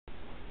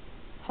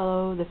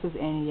Hello, this is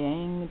Annie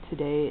Yang.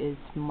 Today is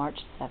March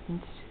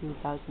 7th,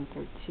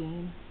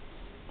 2013,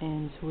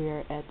 and we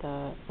are at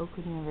the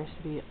Oakland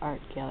University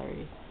Art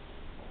Gallery,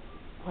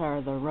 where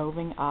the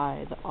roving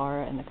eye, the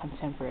aura, and the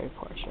contemporary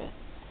portrait.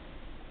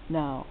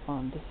 Now,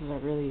 this is a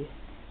really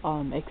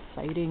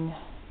exciting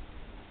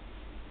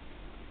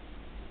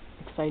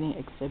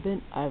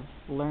exhibit. I've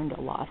learned a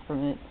lot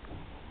from it.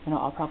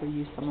 I'll probably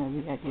use some of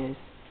the ideas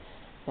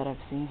that I've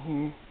seen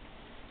here.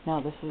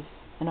 Now, this is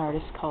an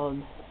artist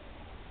called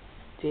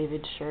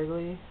David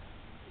Shirley.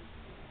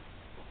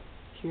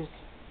 Here it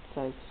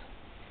says,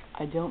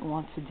 "I don't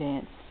want to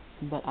dance,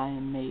 but I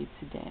am made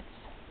to dance."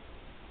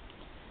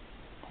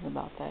 Think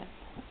about that.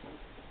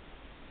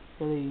 It's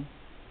really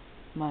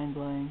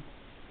mind-blowing.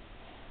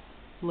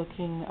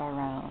 Looking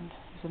around.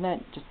 Isn't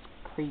that just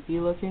creepy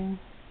looking?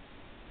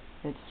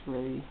 It's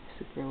really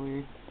super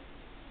weird.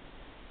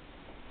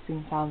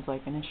 Sounds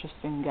like an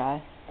interesting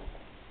guy.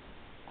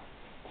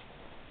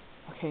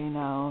 Okay,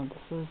 now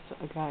this is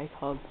a guy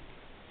called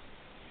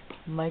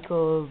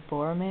Michael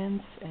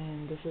Bormans,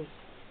 and this is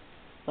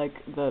like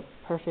the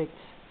perfect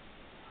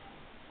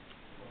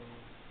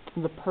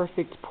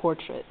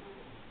portrait.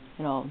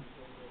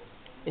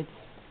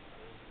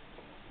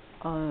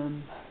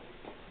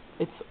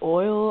 It's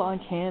oil on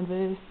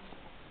canvas,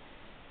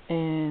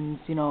 and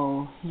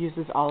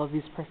uses all of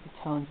these perfect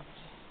tones.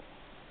 It's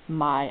just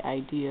my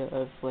idea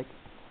of like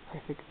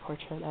perfect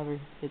portrait ever.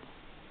 It's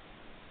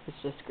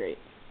just great.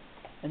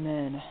 And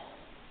then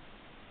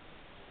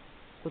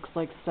looks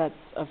like sets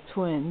of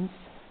twins.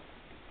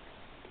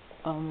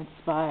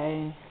 It's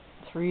by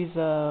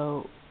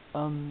Teresa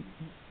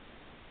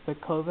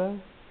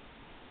Bakova,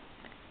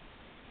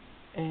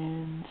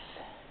 and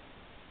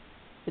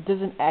it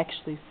doesn't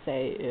actually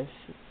say if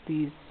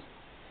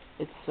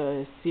it's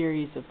a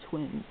series of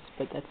twins,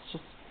 but that's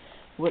just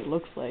what it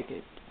looks like.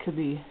 It could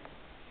be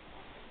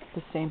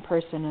the same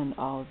person in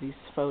all of these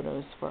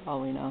photos, for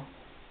all we know.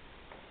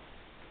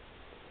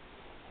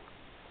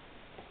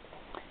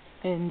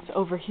 And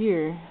over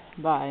here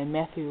by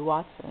Matthew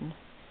Watson,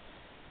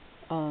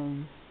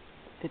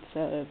 it's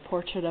a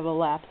portrait of a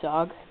lap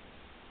dog,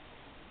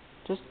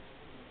 just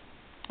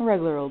a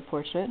regular old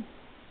portrait.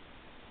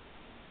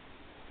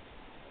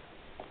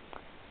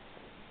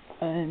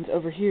 And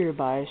over here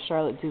by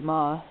Charlotte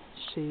Dumas,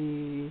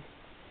 she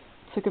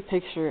took a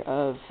picture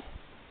of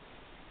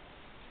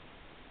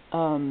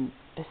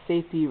a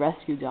safety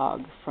rescue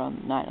dog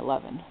from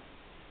 9/11.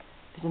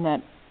 Isn't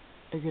that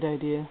a good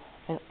idea?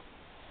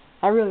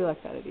 I really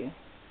like that idea.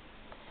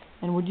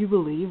 And would you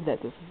believe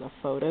that this is a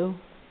photo?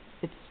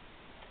 It's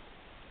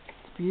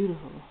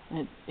beautiful.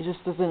 It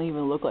just doesn't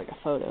even look like a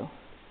photo.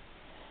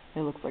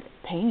 It looks like a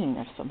painting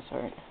of some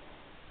sort.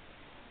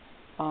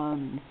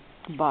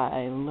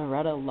 By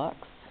Loretta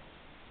Lux.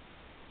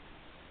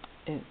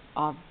 It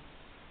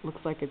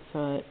looks like it's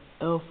a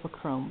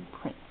Ilfochrome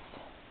prints.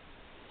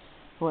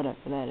 Whatever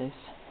that is.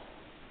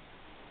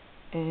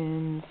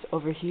 And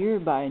over here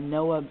by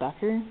Noah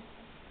Becker,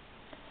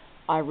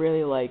 I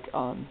really like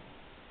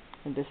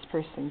this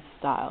person's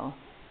style.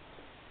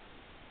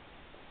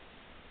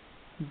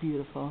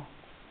 Beautiful.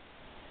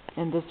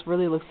 And this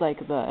really looks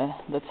like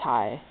the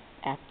Thai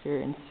actor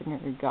and singer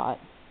got.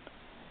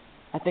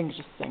 I think it's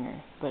just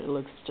singer, but it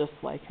looks just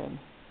like him.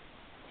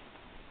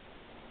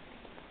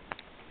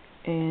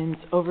 And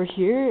over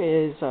here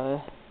is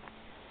a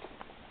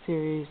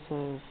series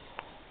of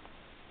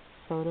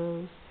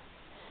photos.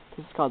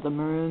 This is called the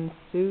Maroon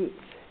Suit.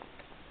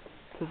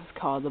 This is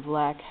called the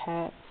Black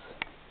Hat.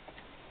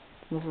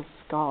 This is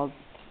called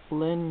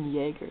Lynn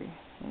Yeager,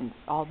 and it's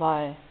all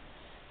by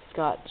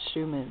Scott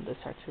Schumann, the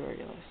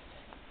sartorialist.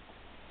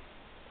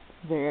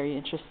 Very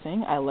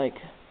interesting. I like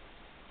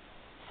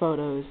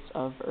photos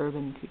of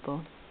urban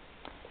people.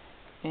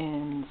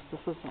 And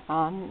this is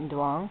An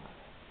Duong,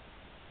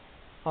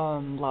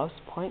 Laos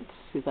Point,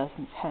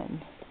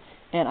 2010.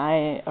 And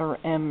I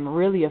am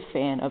really a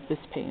fan of this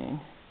painting.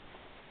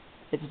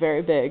 It's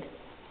very big.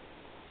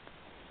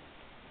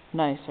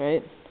 Nice,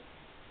 right?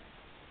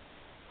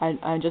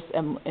 I just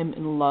am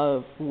in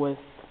love with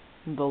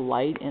the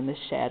light and the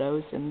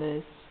shadows in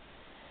this,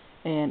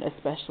 and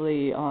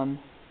especially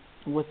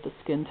with the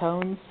skin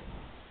tones.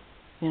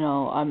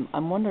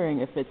 I'm wondering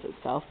if it's a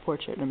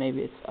self-portrait or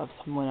maybe it's of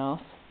someone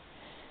else.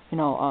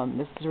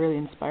 This is really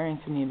inspiring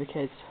to me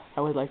because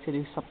I would like to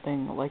do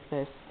something like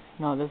this.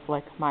 This is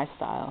like my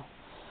style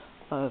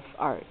of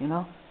art.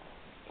 A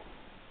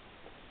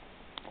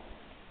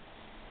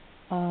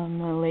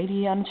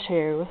lady on a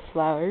chair with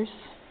flowers.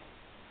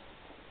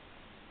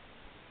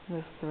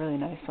 This is a really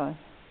nice one.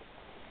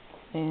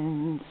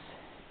 And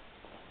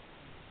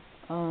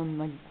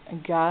a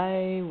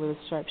guy with a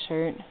striped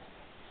shirt.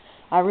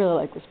 I really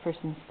like this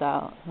person's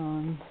style.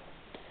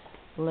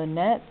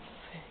 Lynette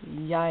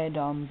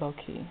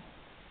Yayadomboki.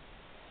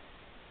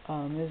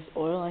 This is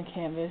oil on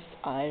canvas.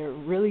 I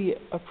really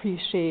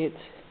appreciate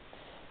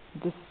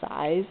the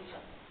size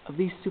of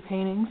these two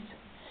paintings.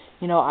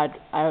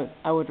 I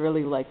would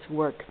really like to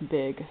work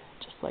big,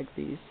 just like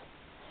these.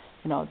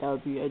 That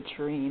would be a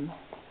dream.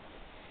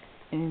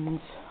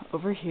 And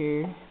over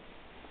here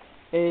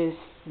is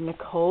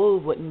Nicole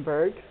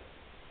Wittenberg.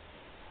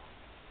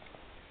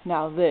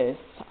 Now this,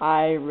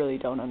 I really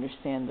don't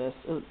understand this.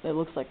 It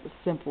looks like the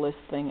simplest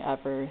thing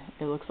ever.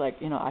 It looks like,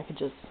 I could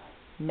just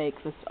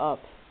make this up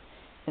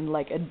in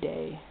like a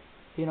day,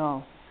 you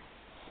know.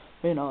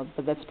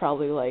 But that's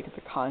probably like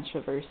the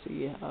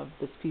controversy of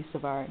this piece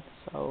of art,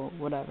 so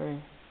whatever.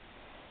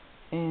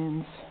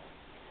 And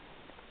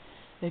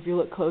if you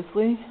look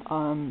closely,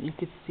 you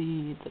could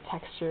see the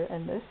texture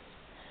in this,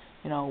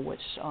 which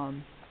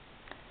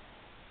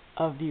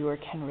a viewer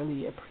can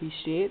really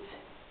appreciate.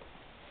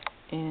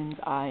 And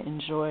I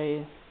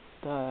enjoy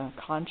the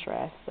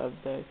contrast of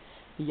the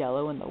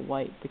yellow and the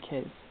white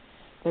because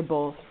they're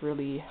both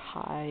really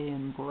high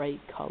and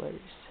bright colors.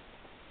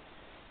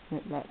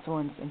 That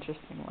one's an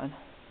interesting one.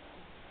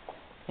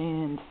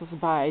 And this is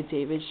by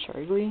David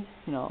Shirley,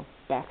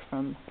 back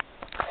from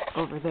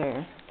over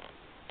there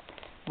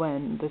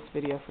when this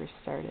video first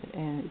started.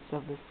 And it's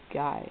of this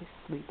guy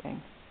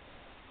sleeping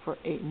for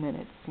 8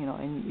 minutes,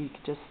 and you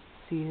could just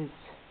see his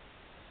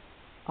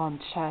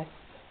chest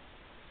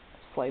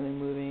slightly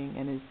moving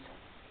and his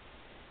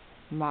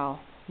mouth,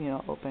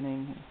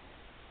 opening,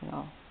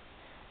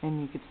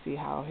 and you could see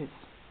how his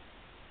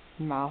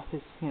mouth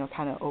is,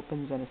 kind of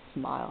opens in a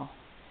smile.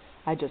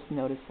 I just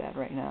noticed that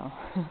right now.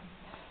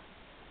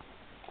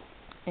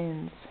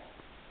 And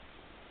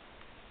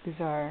these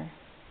are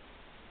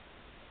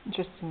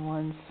interesting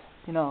ones.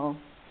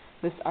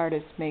 This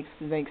artist makes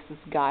this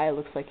guy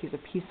looks like he's a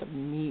piece of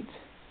meat.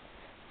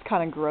 It's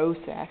kind of gross,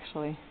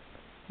 actually.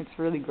 It's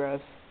really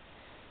gross.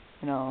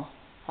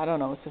 I don't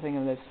know what to think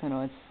of this.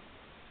 This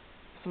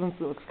one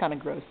looks kind of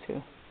gross too.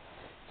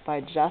 It's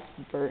by Jeff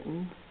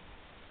Burton.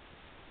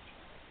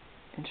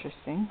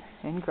 Interesting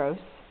and gross.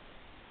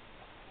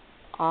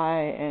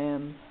 I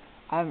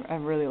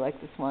really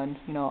like this one.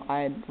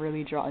 I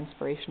really draw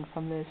inspiration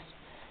from this.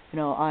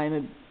 I'm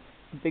a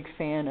big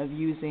fan of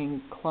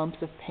using clumps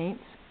of paint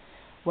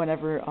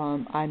whenever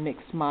I mix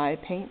my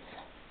paints,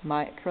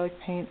 my acrylic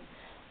paint.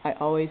 I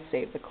always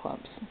save the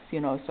clumps,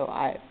 so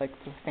I like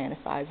to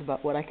fantasize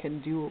about what I can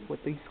do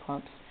with these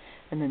clumps,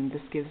 and then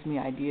this gives me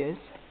ideas.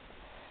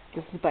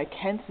 This is by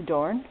Kent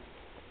Dorn.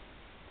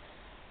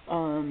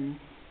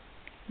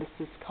 This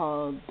is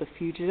called The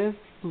Fugitive,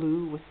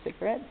 Blue with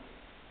Cigarette.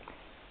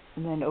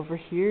 And then over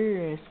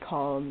here is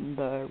called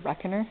The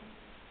Reckoner.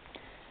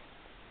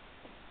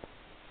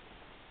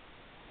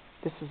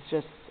 This is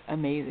just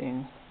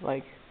amazing.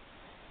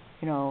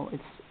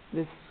 It's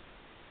this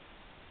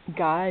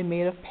guy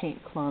made of paint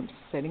clumps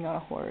sitting on a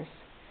horse,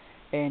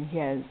 and he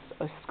has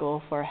a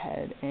skull for a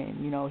head, and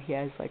he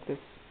has like this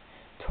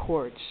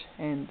torch,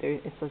 and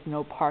it says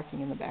no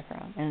parking in the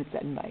background, and it's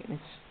at night.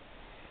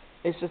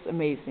 It's just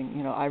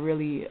amazing. I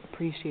really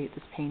appreciate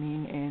this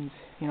painting, and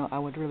I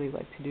would really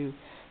like to do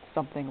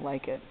something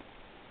like it.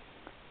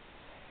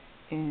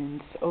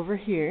 And over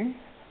here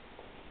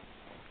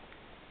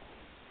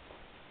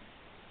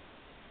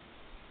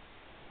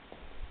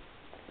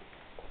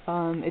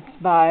it's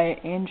by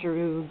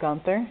Andrew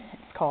Gunther.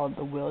 It's called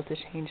The Will to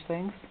Change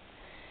Things.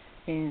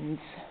 And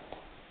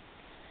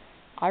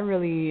I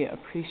really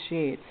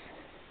appreciate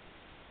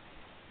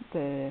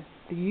the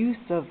use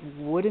of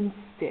wooden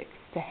sticks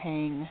to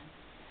hang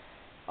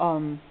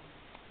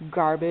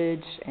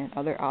garbage and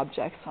other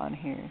objects on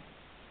here.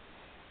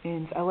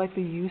 And I like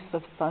the use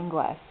of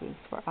sunglasses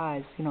for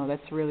eyes.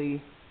 That's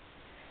really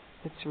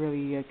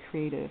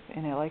creative.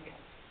 And I like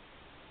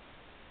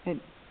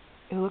it.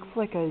 It looks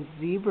like a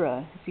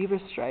zebra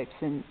stripes,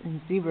 and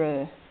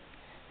zebra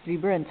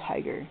and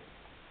tiger.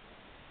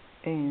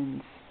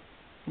 And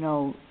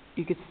you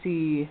could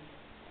see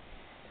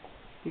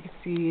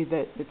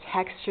the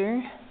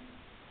texture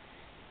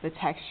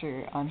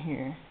on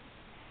here.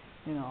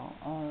 Not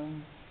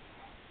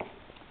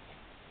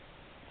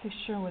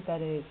sure what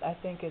that is. I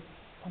think it's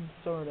some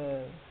sort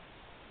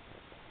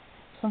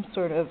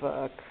of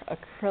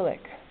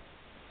acrylic.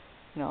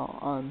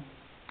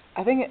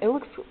 I think it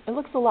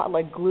looks a lot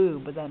like glue,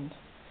 but then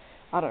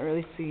I don't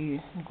really see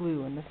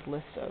glue in this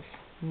list of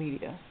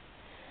media.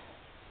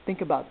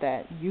 Think about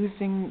that,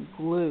 using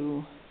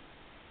glue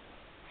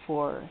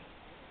for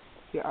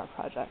your art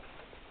projects.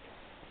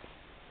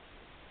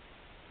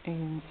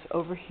 And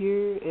over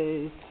here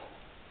is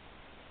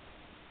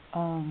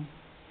some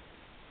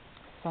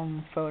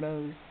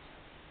photos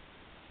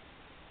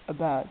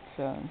about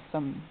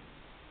some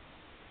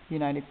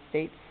United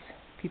States,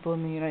 people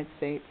in the United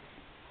States,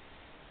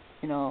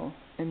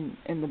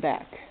 in the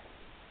back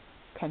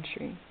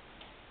country.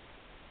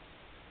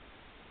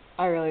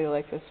 I really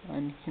like this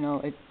one.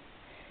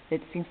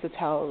 It seems to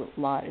tell a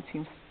lot. It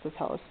seems to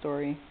tell a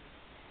story.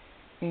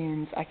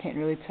 And I can't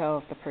really tell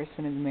if the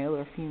person is male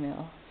or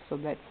female, so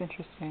that's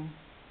interesting.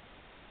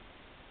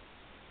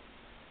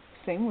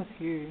 Same with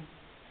here.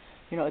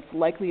 It's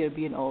likely to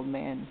be an old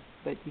man,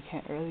 but you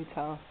can't really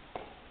tell.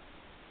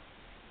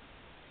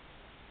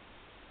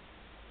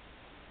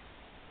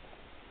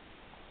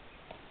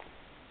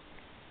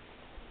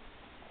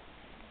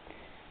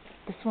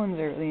 This one's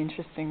a really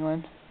interesting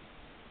one.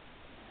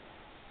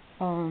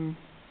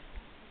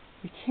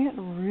 You can't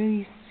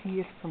really see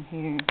it from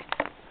here,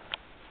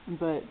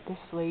 But this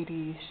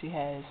lady, she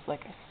has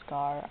like a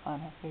scar on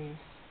her face,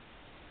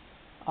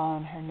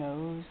 on her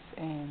nose,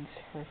 and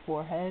her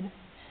forehead,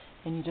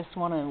 and you just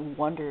want to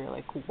wonder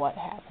like what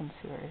happened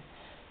to her.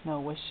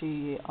 Was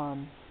she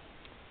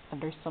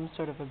under some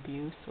sort of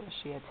abuse? Was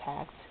she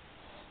attacked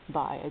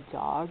by a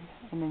dog?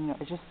 And then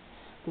it just,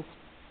 this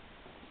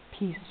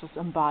piece just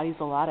embodies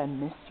a lot of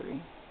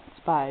mystery.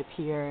 It's by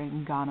Pierre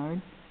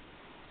Gonard.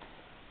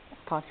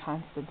 It's called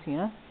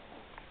Constantina.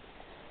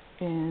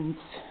 And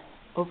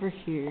over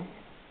here,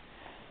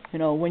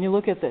 when you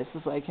look at this,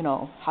 it's like,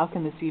 how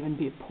can this even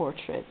be a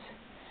portrait?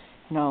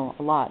 A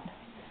lot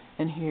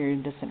in here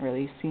doesn't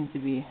really seem to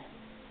be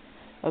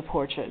a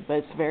portrait, but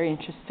it's very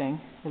interesting.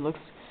 It looks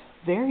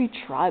very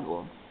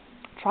tribal.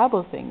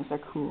 Tribal things are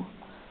cool.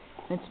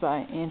 It's by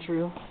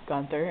Andrew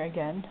Gunther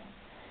again.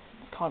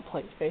 It's called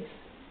Plate Face.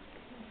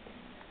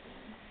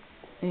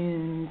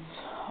 And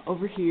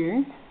over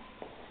here,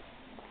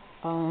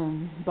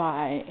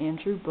 by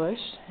Andrew Bush,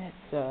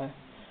 it's a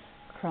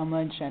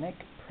chromogenic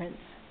print.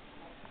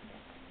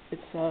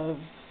 It's of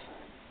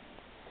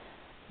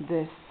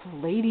this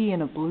lady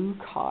in a blue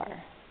car.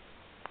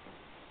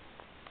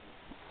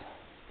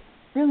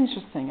 It's really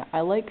interesting.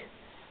 I like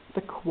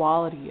the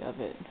quality of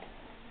it.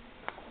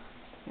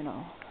 It's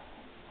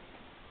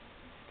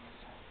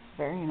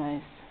very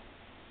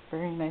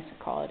nice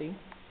quality.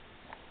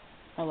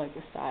 I like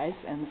the size,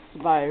 and this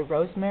is by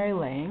Rosemary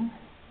Lang.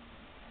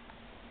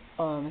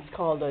 It's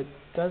called A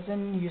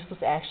Dozen Useless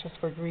Actions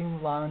for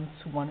Green Lawns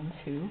 1 and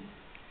 2.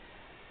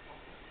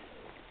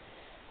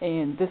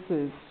 And this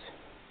is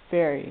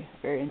very,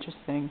 very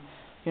interesting.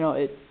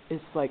 It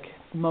is like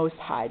the most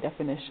high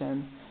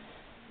definition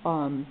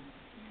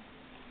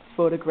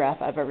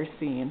photograph I've ever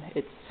seen.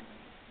 It's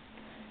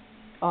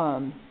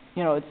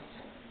it's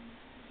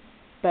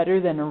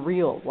better than a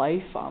real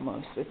life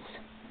almost. It's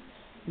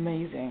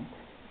amazing.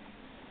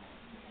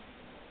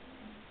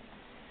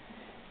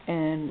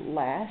 And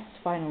last,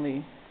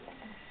 finally,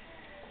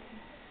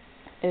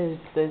 is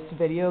this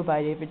video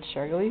by David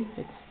Shergley.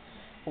 It's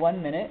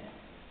 1 minute.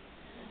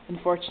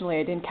 Unfortunately,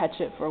 I didn't catch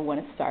it for when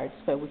it starts,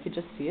 but we could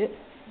just see it.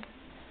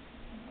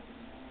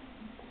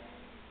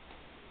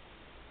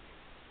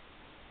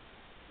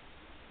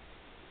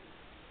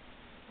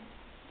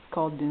 It's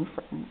called New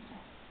Friends.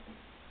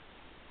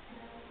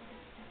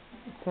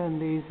 It's in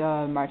these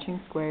marching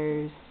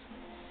squares,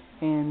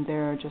 and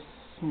they're just,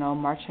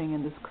 marching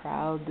in this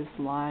crowd, this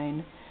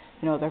line.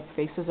 Their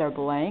faces are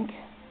blank,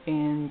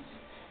 and,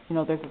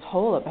 there's this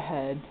hole up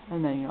ahead,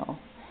 and then,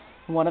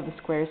 one of the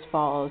squares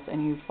falls, and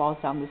he falls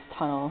down this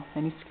tunnel,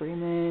 and he's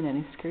screaming,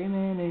 and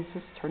he's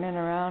just turning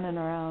around and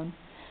around,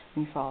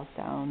 and he falls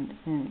down,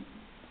 and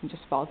he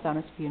just falls down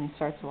his feet, and he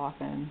starts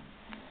walking,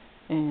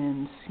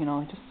 and, he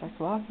just starts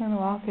walking,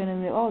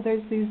 and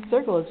there's these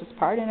circles just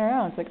partying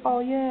around. It's like, oh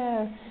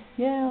yeah,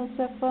 let's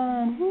have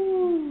fun,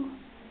 woo!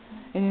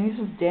 And he's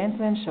just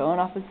dancing, showing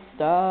off his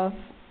stuff,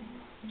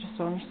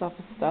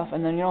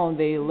 and then,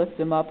 they lift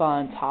him up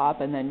on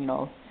top, and then,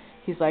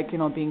 he's like,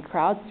 being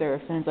crowd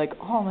surfed, and it's like,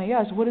 oh my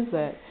gosh, what is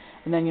that?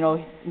 And then,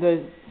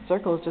 the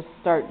circles just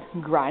start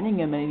grinding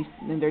him,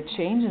 and they're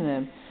changing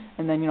him,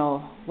 and then,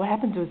 what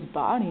happened to his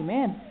body?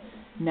 Man,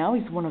 now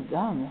he's one of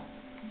them.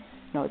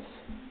 It's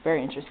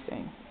very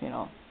interesting,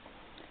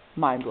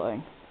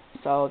 mind-blowing.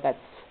 So that's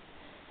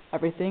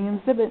everything in the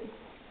exhibit.